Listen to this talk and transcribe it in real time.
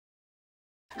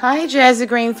Hi,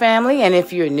 Jazigreen Family, and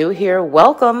if you're new here,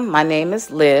 welcome. My name is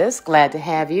Liz. Glad to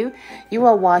have you. You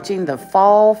are watching the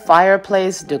Fall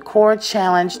Fireplace Decor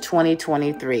Challenge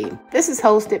 2023. This is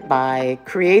hosted by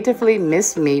Creatively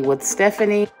Miss Me with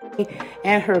Stephanie,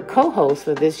 and her co-host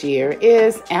for this year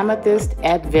is Amethyst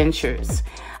Adventures.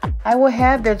 I will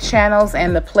have their channels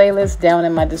and the playlist down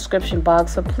in my description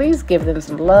box, so please give them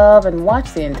some love and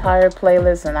watch the entire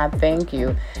playlist, and I thank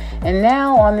you. And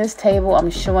now on this table, I'm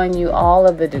showing you all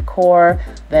of the decor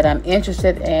that I'm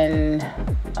interested in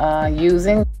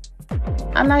using.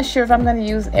 I'm not sure if I'm going to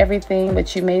use everything,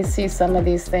 but you may see some of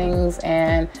these things,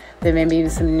 and there may be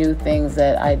some new things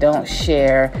that I don't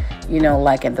share,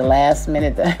 like at the last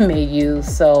minute that I may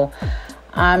use. So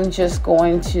I'm just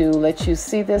going to let you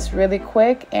see this really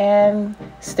quick and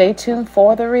stay tuned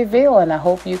for the reveal, and I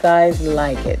hope you guys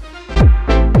like it.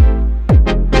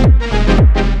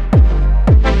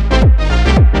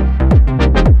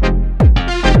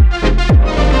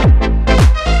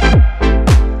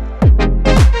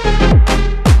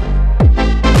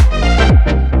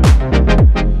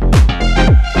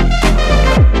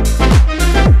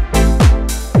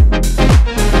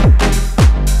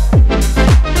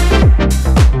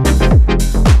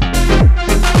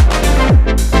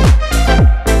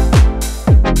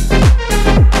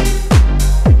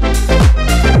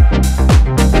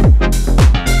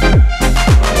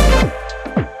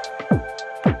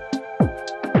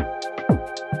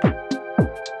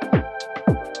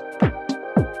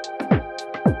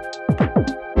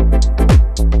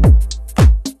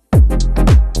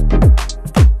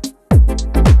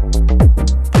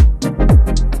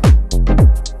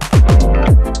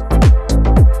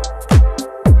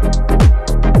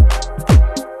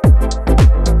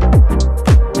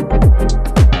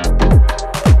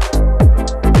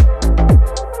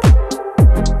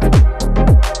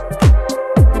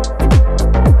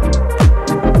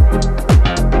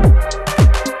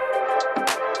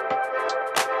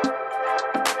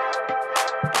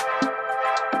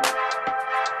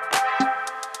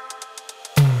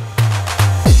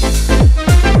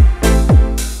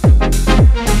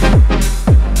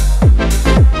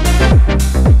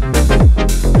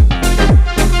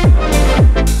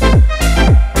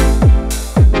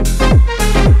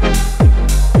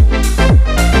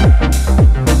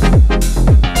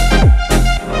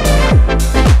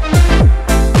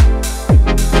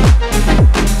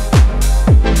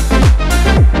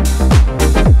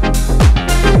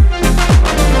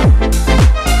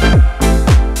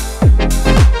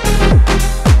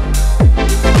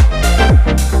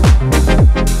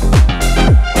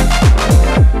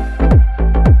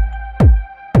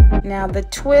 Now, the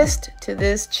twist to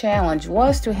this challenge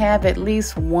was to have at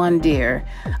least one deer.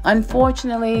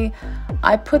 Unfortunately,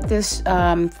 I put this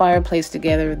fireplace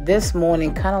together this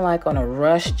morning kind of like on a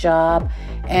rush job,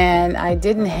 and I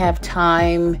didn't have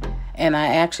time, and I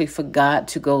actually forgot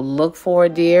to go look for a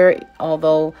deer,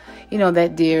 although,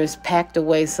 that deer is packed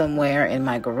away somewhere in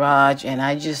my garage, and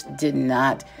I just did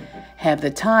not have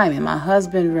the time. And my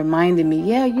husband reminded me,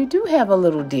 yeah, you do have a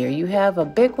little deer. You have a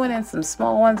big one and some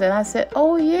small ones. And I said,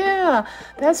 oh yeah,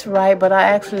 that's right. But I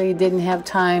actually didn't have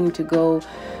time to go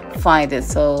find it.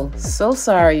 So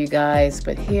sorry, you guys.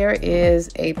 But here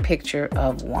is a picture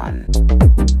of one.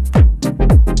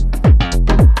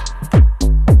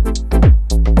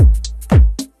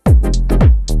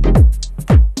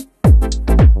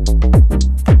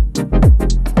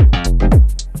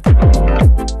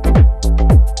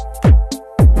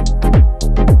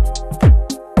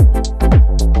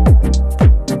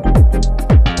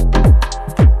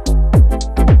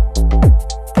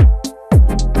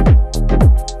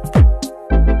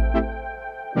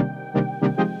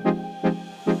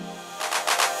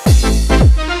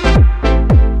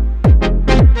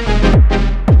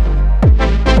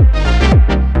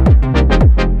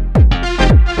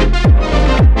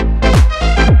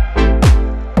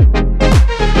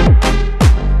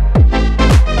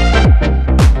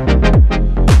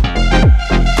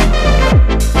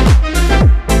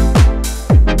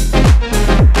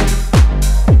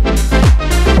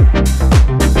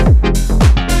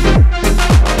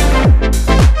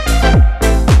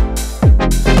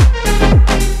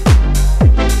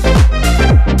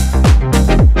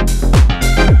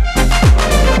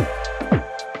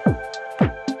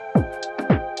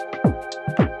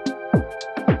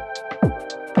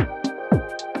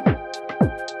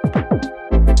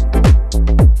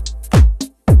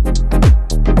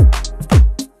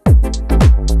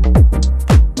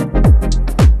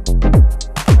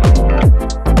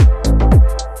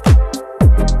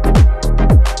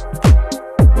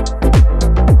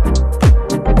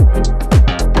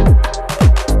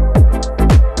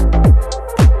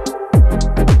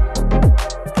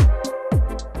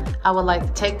 I would like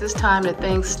to take this time to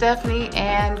thank Stephanie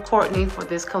and Courtney for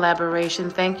this collaboration.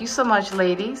 Thank you so much,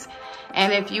 ladies.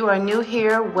 And if you are new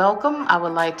here, welcome. I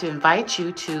would like to invite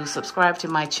you to subscribe to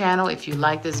my channel. If you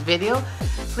like this video,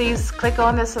 please click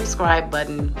on the subscribe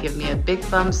button, give me a big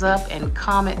thumbs up, and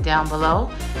comment down below.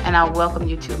 And I'll welcome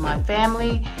you to my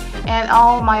family. And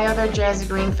all my other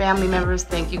Jazigreen family members,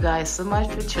 thank you guys so much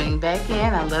for tuning back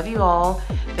in. I love you all.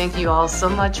 Thank you all so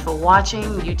much for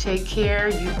watching. You take care,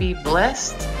 you be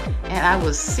blessed, and I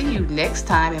will see you next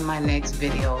time in my next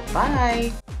video.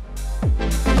 Bye.